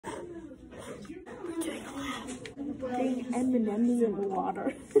M&M's in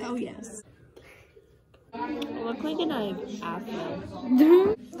water. Oh yes. Look like an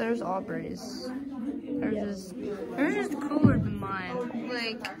apple. There's Aubree's. They're just cooler than mine.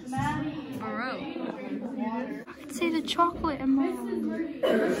 Like, bro. I'd say the chocolate in mine. We're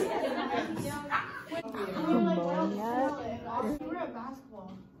at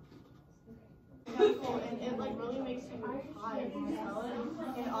basketball. And it like really makes you high when you smell it.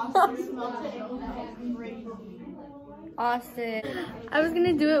 And Austin smelled it and it was crazy. Austin. I was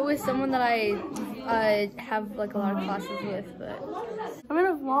gonna do it with someone that I have like a lot of classes with, but I'm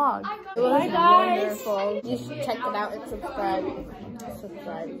gonna vlog. It was wonderful. You should check it out and subscribe.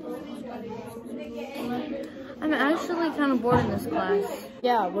 I'm actually kind of bored in this class.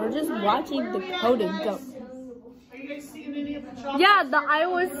 Yeah, we're just watching the coding go. Yeah, the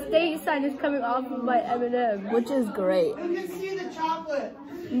Iowa State sign is coming off of my M&M, Which is great. You can see the chocolate.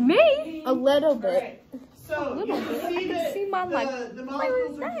 Me? A little bit. So you can See my like. the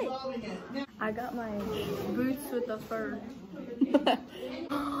molecules are dissolving it. I got my boots with the fur.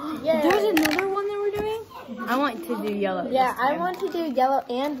 Yeah. There's another one that we're doing. I want to do yellow. Yeah, I want to do yellow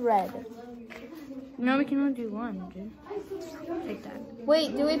and red. No, we can only do one, dude. Take that.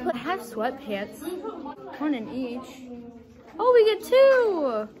 Wait, do we put? I have sweatpants. One in each. Oh, we get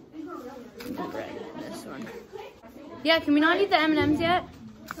two. This one. Yeah, can we not eat the M&Ms yet?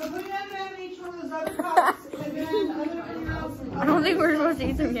 So put an M&M in each one of those other cups, and then everything else. I don't think we're supposed to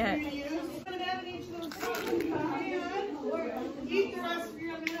eat them yet. Put an M in each of those cups. Eat the rest of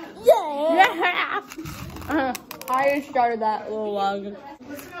your M&Ms. Yeah. Yeah. I just started that a little while ago.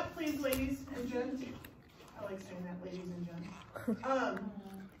 Listen up, please, ladies and gents. I like saying that, ladies and gents.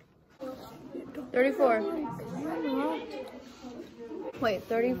 34. Wait,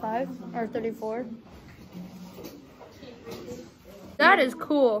 35 or 34? That is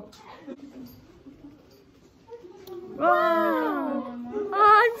cool. Wow.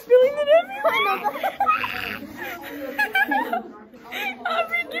 Oh, I'm spilling it everywhere.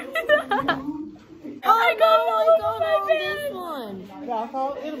 Aubree, give me that. Oh my god, This one.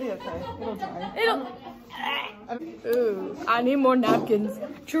 Yeah, it'll be okay. It'll dry. Ooh, I need more napkins.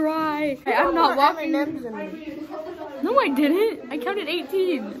 Try. Hey, I'm not walking. M&Ms in it. No, I didn't. I counted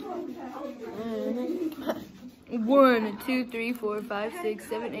 18. 1, 2, 3, 4, 5, 6,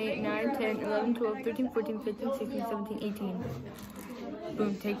 7, 8, 9, 10, 11, 12, 13, 14, 15, 16, 17, 18.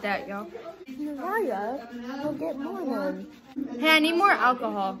 Boom, take that, y'all. Mariah, we'll get more then. Hey, I need more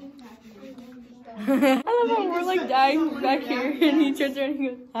alcohol. I love how we're like dying back here and he turns around and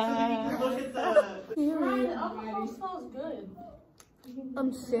goes, ah. Look at the...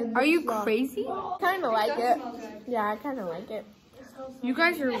 I'm sick. Are you crazy? Kind of like it. Yeah, I kind of like it. You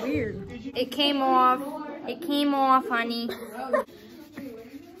guys are weird. It came off. It came off, honey.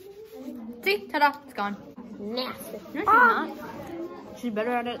 See? Ta-da. It's gone. Nasty. No, she's not. She's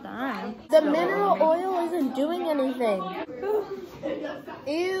better at it than I am. The mineral oil isn't doing anything.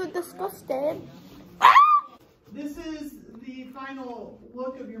 Ew, disgusting. This is the final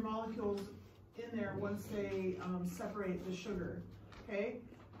look of your molecules in there once they separate the sugar. Okay?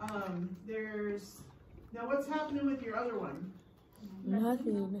 Now what's happening with your other one?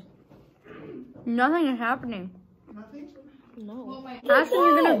 Nothing. Nothing is happening. Nothing? No. Actually,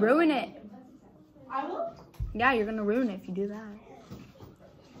 you're gonna ruin it. I will. Yeah, you're gonna ruin it if you do that.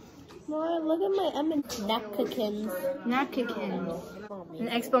 Mariah, look at my M&M's napkins. Napkins. An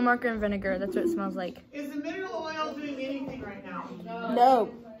Expo marker and vinegar. That's what it smells like. Is the mineral oil doing anything right now? No.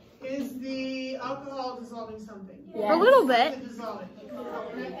 Is the alcohol dissolving something? Yeah. A little Is bit. it dissolving?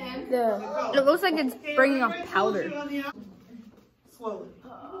 The It looks like it's bringing off powder. Slowly.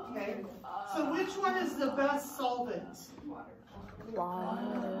 Okay. So which one is the best solvent water.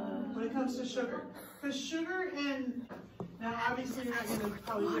 when it comes to sugar? Because sugar and now obviously you're not going to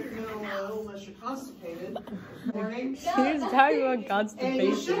probably get mineral oil unless you're constipated. Morning. She's talking about And you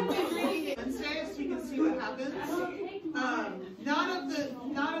constipation. shouldn't be drinking it Wednesday so you can see what happens. Not of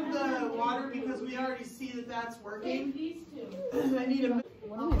the water because we already see that that's working. I need a.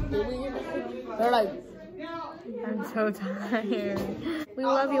 They're like, I'm so tired. We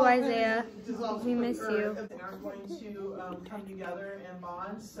love you, Isaiah. We miss you. Are going to come together and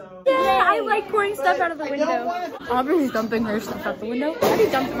bond. So. Yeah, I like pouring stuff out of the window. Aubree's dumping her stuff out the window. I already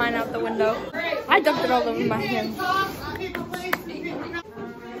dumped mine out the window. I dumped it all over my hands.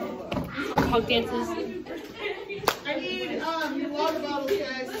 Hug dances. I need your water bottles,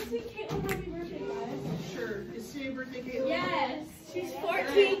 guys. Sure. Is today your birthday, Caitlin? Yes, she's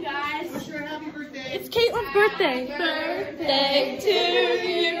 14, guys. Wish her a happy birthday. It's Caitlin's birthday. Birthday to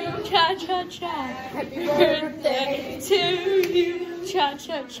you, cha cha cha. Happy birthday to you, cha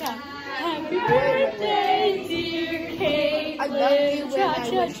cha cha. Happy birthday, dear Kate. I love you when I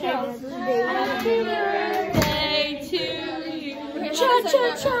wish I never Happy birthday to you.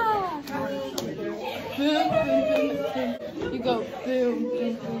 Cha-cha-cha. Boom, boom, boom, boom. You go boom,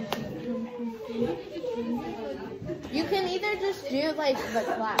 boom, boom, boom, boom, boom. You can either just do like the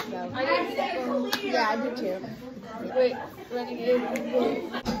clap though. Yeah, I do too. Wait, renegade.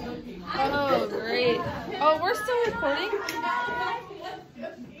 Oh, great. Oh, we're still recording?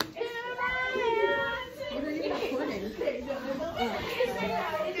 What are you recording?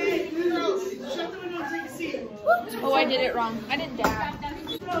 Hey, girls, shut the window and take a seat. Oh, I did it wrong. I didn't dab.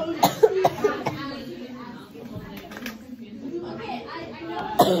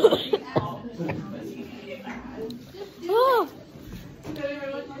 Oh!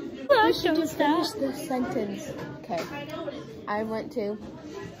 I should just finish this sentence. Okay. I went to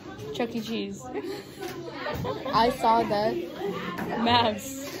Chuck E. Cheese. I saw the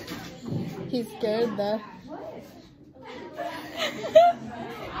Mouse. he scared the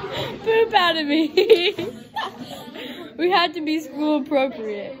Poop out of me. We had to be school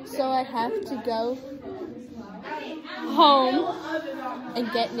appropriate. so I have to go Home.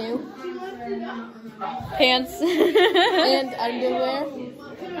 and get new Pants. and underwear.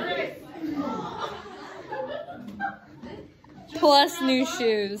 Plus new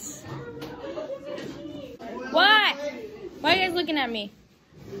shoes. What? Why are you guys looking at me?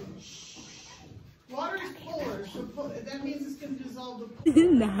 Water is polar, so that means it's going to dissolve the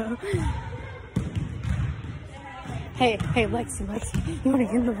No. Hey, Lexi, you wanna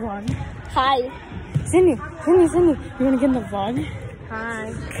get in the vlog? Hi. Sydney, you wanna get in the vlog?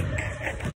 Hi.